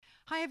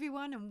Hi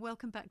everyone and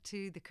welcome back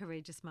to The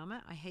Courageous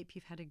Mama. I hope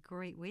you've had a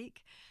great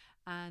week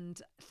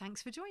and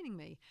thanks for joining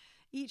me.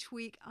 Each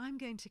week I'm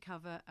going to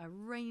cover a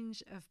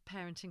range of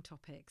parenting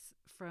topics,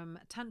 from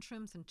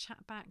tantrums and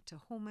chat back to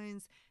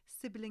hormones,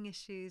 sibling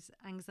issues,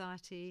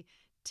 anxiety,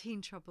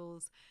 teen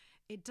troubles.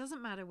 It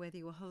doesn't matter whether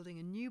you're holding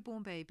a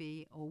newborn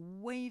baby or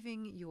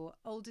waving your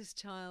oldest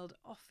child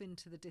off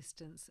into the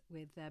distance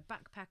with their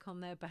backpack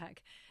on their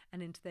back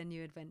and into their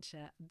new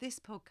adventure. This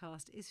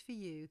podcast is for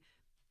you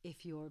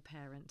if you're a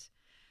parent.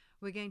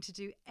 We're going to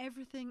do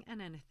everything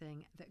and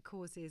anything that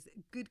causes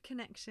good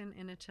connection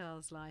in a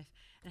child's life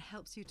and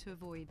helps you to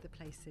avoid the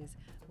places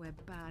where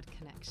bad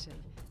connection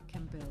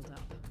can build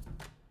up.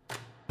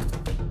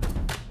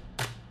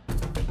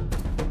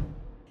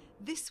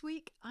 This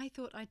week, I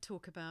thought I'd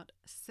talk about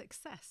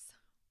success.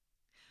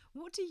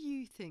 What do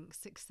you think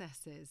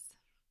success is?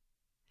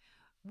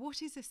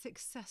 What is a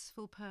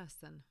successful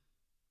person?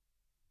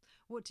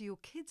 What do your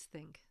kids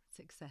think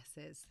success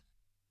is?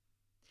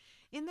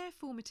 In their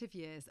formative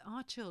years,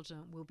 our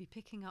children will be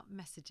picking up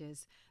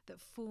messages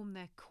that form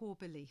their core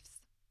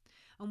beliefs.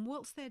 And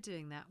whilst they're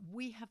doing that,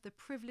 we have the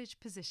privileged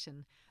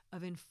position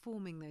of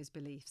informing those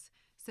beliefs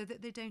so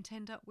that they don't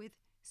end up with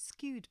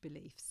skewed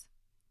beliefs.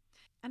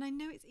 And I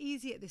know it's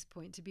easy at this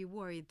point to be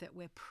worried that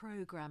we're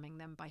programming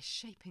them by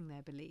shaping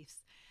their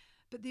beliefs.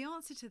 But the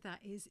answer to that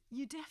is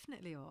you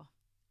definitely are,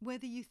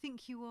 whether you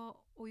think you are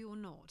or you're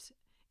not,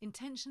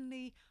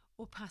 intentionally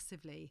or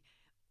passively,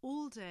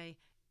 all day.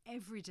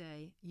 Every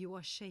day you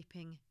are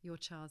shaping your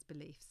child's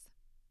beliefs.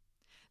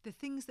 The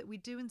things that we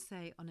do and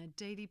say on a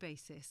daily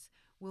basis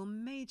will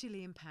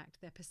majorly impact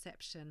their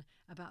perception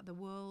about the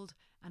world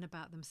and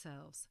about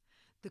themselves.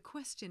 The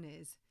question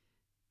is,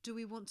 do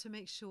we want to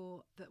make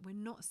sure that we're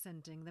not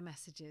sending the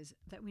messages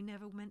that we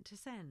never meant to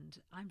send?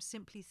 I'm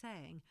simply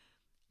saying,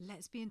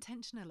 let's be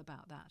intentional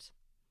about that.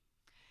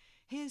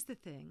 Here's the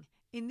thing.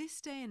 In this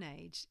day and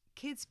age,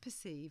 kids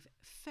perceive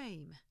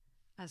fame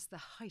as the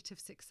height of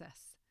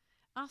success.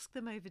 Ask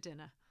them over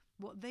dinner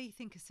what they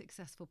think a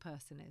successful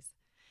person is.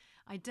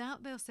 I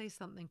doubt they'll say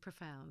something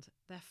profound.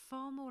 They're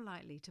far more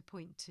likely to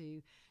point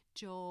to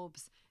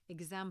jobs,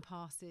 exam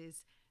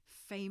passes,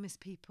 famous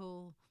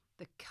people,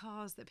 the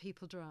cars that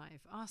people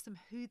drive. Ask them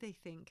who they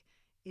think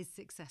is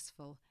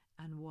successful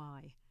and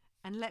why.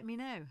 And let me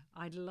know.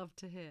 I'd love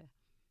to hear.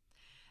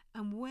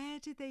 And where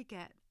did they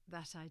get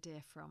that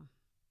idea from?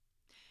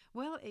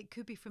 Well, it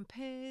could be from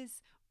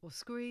peers or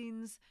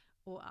screens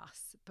or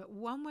us, but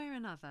one way or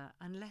another,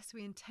 unless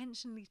we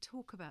intentionally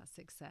talk about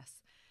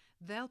success,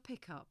 they'll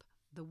pick up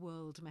the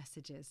world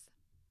messages.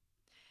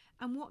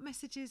 And what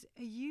messages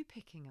are you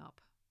picking up?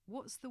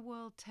 What's the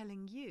world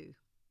telling you?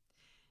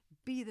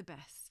 Be the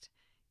best,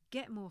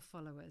 get more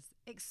followers,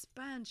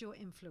 expand your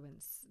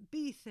influence,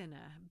 be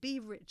thinner, be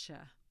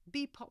richer,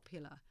 be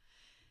popular.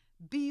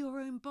 Be your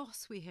own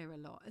boss, we hear a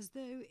lot, as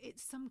though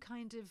it's some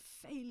kind of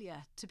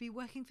failure to be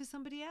working for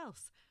somebody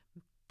else.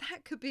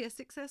 That could be a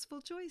successful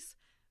choice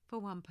for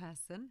one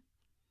person.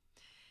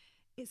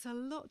 It's a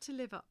lot to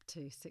live up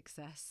to,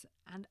 success,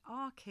 and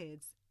our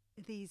kids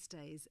these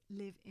days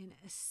live in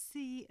a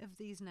sea of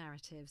these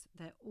narratives.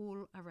 They're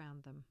all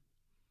around them.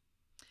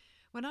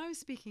 When I was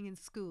speaking in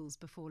schools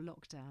before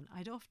lockdown,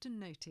 I'd often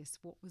notice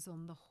what was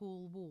on the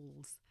hall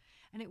walls,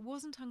 and it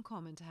wasn't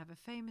uncommon to have a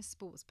famous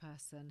sports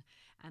person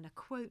and a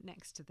quote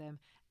next to them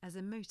as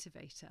a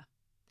motivator.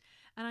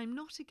 And I'm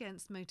not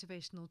against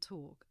motivational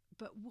talk,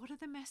 but what are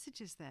the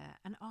messages there,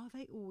 and are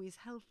they always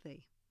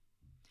healthy?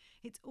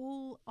 It's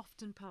all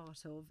often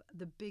part of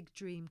the big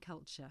dream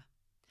culture.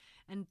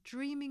 And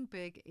dreaming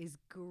big is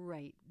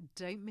great,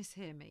 don't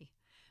mishear me.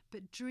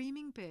 But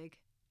dreaming big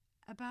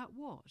about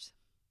what?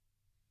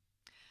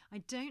 I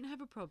don't have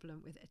a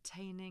problem with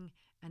attaining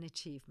an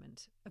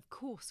achievement. Of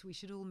course, we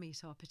should all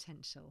meet our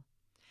potential.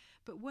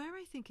 But where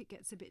I think it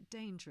gets a bit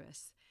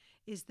dangerous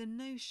is the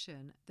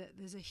notion that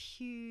there's a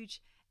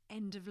huge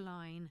end of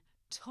line,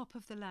 top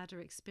of the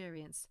ladder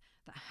experience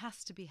that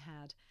has to be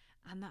had,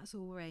 and that's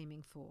all we're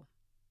aiming for.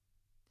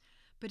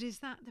 But is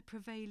that the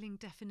prevailing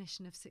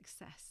definition of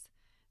success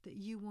that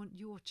you want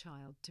your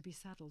child to be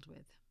saddled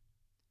with?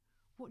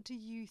 What do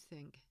you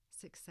think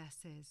success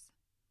is?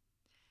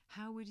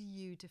 How would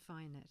you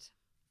define it?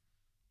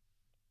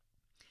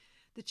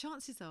 The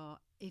chances are,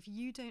 if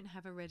you don't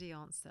have a ready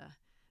answer,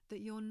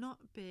 that you're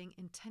not being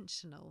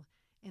intentional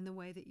in the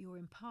way that you're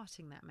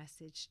imparting that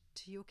message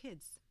to your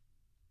kids.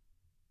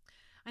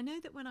 I know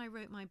that when I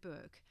wrote my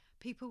book,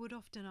 people would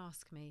often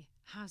ask me,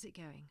 how's it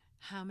going?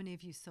 How many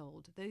have you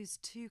sold? Those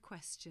two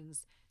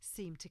questions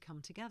seem to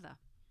come together.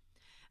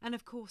 And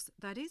of course,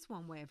 that is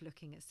one way of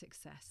looking at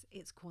success.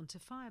 It's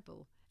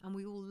quantifiable, and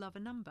we all love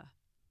a number.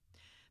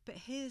 But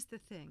here's the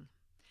thing.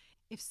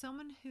 If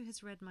someone who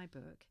has read my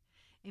book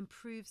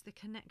improves the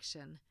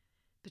connection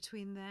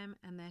between them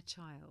and their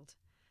child,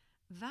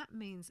 that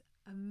means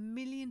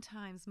 1,000,000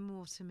 times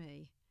more to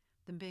me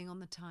than being on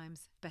the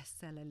Times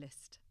bestseller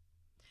list.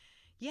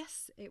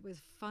 Yes, it was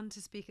fun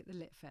to speak at the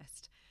Lit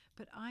Fest,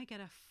 but I get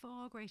a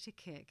far greater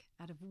kick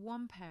out of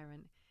one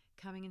parent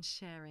coming and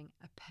sharing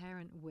a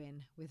parent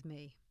win with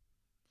me.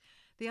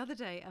 The other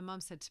day, a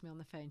mum said to me on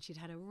the phone she'd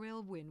had a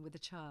real win with a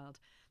child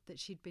that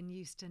she'd been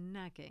used to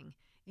nagging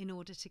in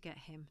order to get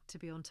him to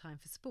be on time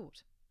for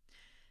sport.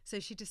 So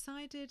she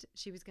decided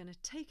she was going to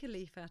take a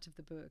leaf out of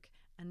the book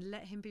and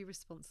let him be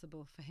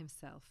responsible for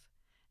himself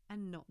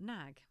and not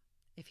nag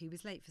if he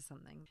was late for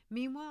something.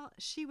 Meanwhile,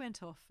 she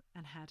went off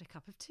and had a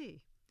cup of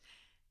tea.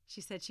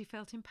 She said she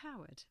felt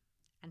empowered,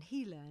 and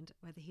he learned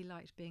whether he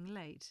liked being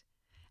late,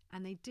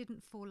 and they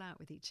didn't fall out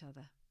with each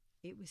other.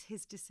 It was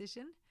his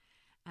decision,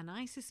 and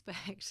I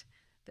suspect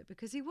that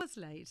because he was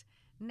late,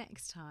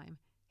 next time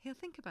he'll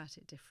think about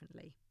it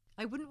differently.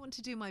 I wouldn't want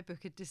to do my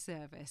book a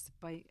disservice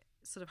by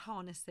sort of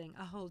harnessing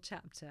a whole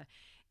chapter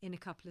in a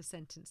couple of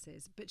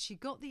sentences, but she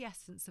got the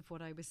essence of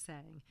what I was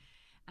saying,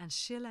 and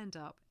she'll end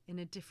up in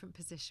a different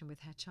position with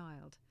her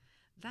child.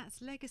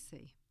 That's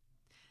legacy.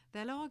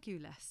 They'll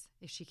argue less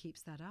if she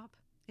keeps that up.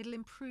 It'll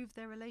improve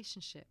their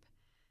relationship,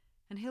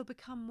 and he'll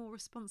become more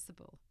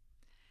responsible.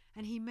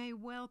 And he may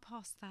well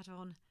pass that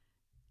on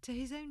to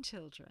his own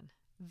children.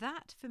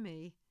 That, for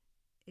me,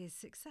 is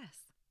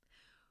success.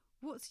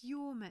 What's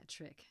your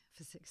metric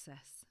for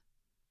success?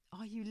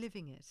 Are you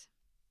living it?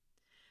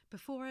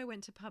 Before I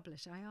went to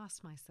publish, I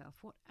asked myself,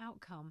 what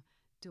outcome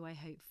do I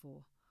hope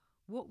for?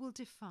 What will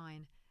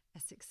define a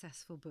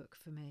successful book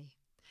for me?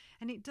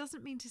 And it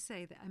doesn't mean to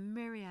say that a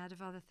myriad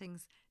of other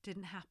things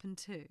didn't happen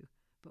too,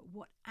 but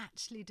what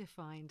actually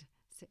defined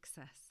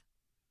success.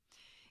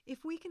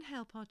 If we can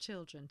help our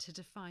children to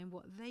define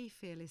what they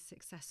feel is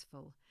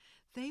successful,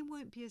 they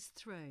won't be as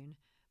thrown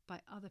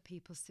by other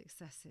people's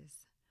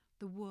successes,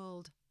 the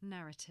world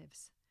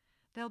narratives.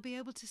 They'll be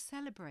able to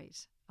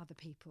celebrate other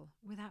people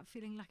without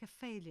feeling like a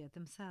failure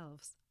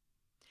themselves.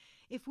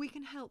 If we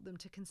can help them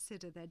to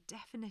consider their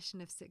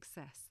definition of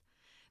success,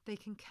 they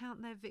can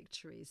count their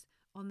victories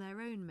on their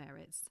own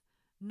merits,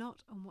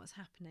 not on what's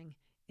happening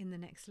in the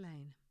next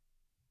lane.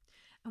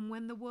 And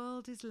when the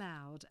world is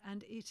loud,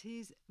 and it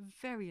is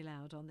very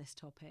loud on this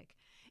topic,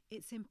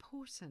 it's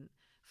important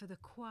for the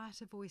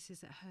quieter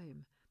voices at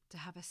home to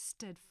have a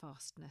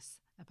steadfastness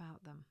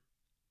about them.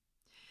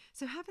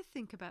 So have a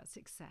think about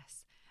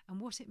success and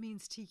what it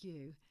means to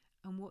you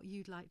and what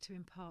you'd like to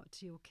impart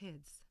to your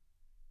kids.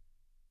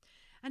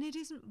 And it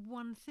isn't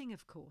one thing,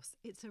 of course,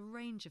 it's a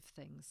range of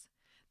things.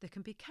 There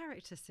can be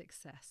character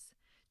success,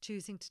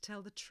 choosing to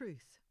tell the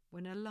truth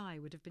when a lie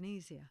would have been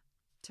easier,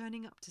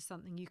 turning up to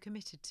something you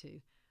committed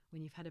to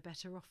when you've had a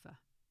better offer.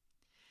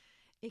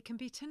 It can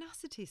be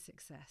tenacity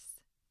success.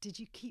 Did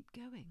you keep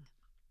going?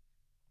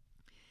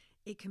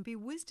 It can be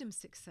wisdom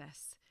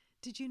success.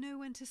 Did you know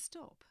when to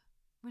stop,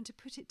 when to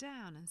put it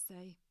down and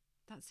say,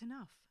 that's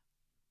enough?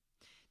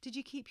 Did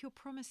you keep your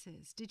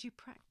promises? Did you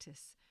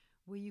practice?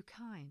 Were you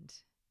kind?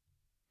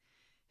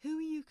 Who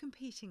are you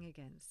competing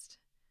against?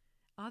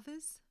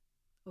 Others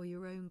or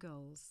your own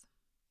goals?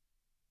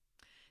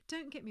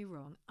 Don't get me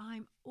wrong,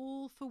 I'm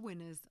all for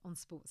winners on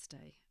sports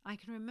day. I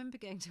can remember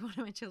going to one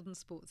of my children's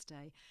sports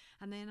day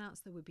and they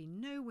announced there would be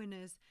no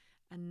winners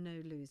and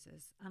no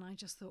losers. And I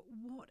just thought,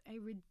 what a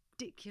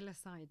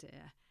ridiculous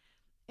idea.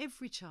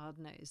 Every child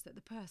knows that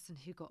the person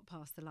who got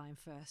past the line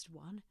first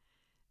won.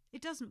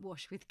 It doesn't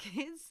wash with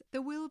kids.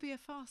 There will be a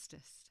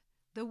fastest.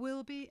 There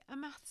will be a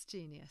maths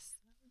genius.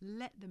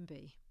 Let them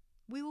be.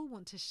 We all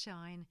want to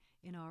shine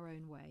in our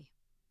own way.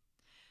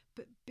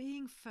 But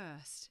being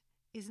first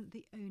isn't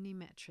the only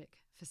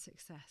metric for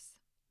success.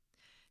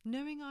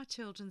 Knowing our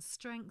children's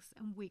strengths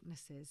and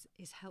weaknesses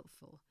is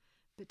helpful,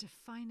 but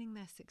defining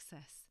their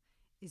success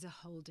is a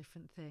whole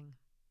different thing.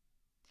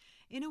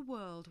 In a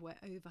world where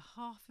over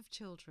half of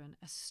children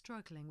are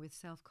struggling with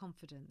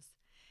self-confidence,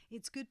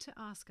 it's good to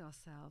ask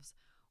ourselves,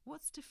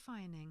 what's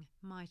defining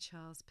my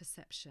child's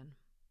perception?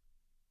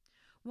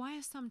 Why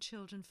are some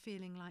children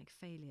feeling like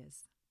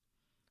failures?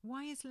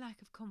 Why is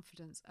lack of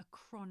confidence a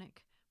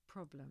chronic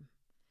problem?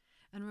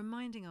 And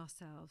reminding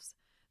ourselves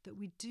that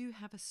we do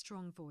have a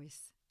strong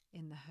voice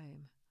in the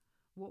home,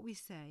 what we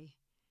say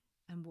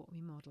and what we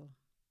model.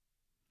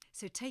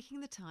 So taking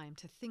the time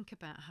to think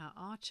about how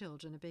our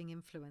children are being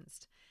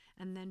influenced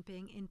and then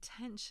being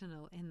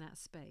intentional in that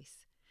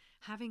space,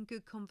 having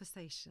good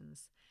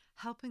conversations,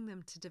 helping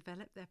them to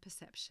develop their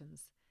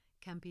perceptions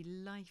can be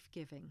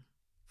life-giving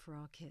for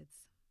our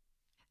kids.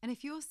 And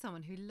if you're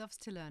someone who loves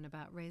to learn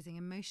about raising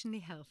emotionally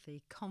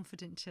healthy,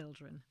 confident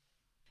children,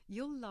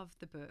 you'll love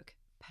the book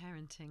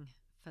Parenting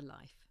for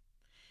Life.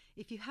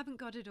 If you haven't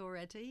got it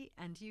already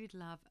and you'd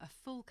love a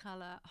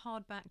full-colour,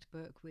 hardbacked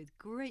book with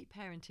great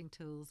parenting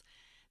tools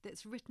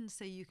that's written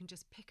so you can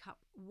just pick up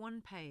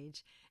one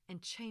page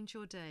and change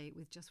your day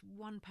with just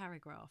one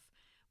paragraph,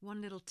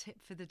 one little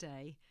tip for the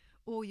day,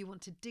 or you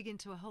want to dig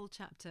into a whole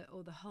chapter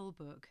or the whole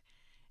book,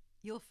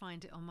 you'll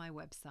find it on my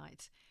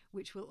website,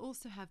 which will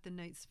also have the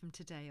notes from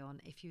today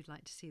on if you'd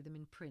like to see them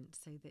in print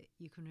so that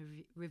you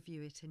can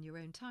review it in your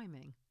own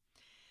timing.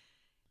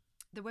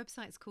 The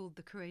website's called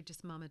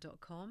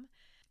thecourageousmama.com.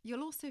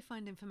 You'll also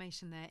find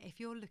information there if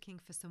you're looking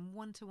for some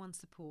one-to-one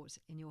support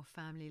in your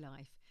family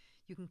life.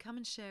 You can come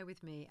and share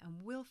with me and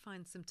we'll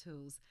find some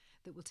tools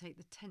that will take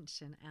the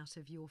tension out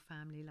of your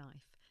family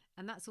life.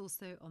 And that's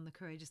also on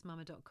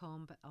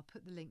thecourageousmama.com, but I'll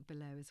put the link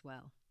below as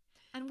well.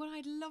 And what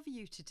I'd love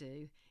you to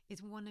do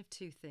is one of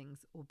two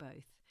things, or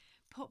both.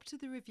 Pop to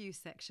the review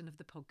section of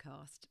the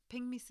podcast,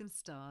 ping me some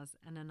stars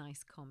and a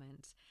nice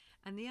comment.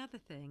 And the other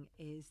thing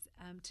is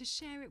to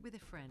share it with a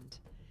friend,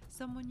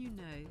 someone you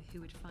know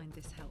who would find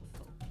this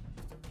helpful.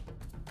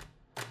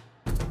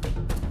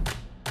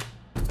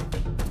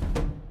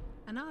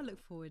 And I'll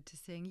look forward to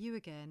seeing you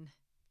again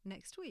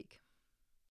next week.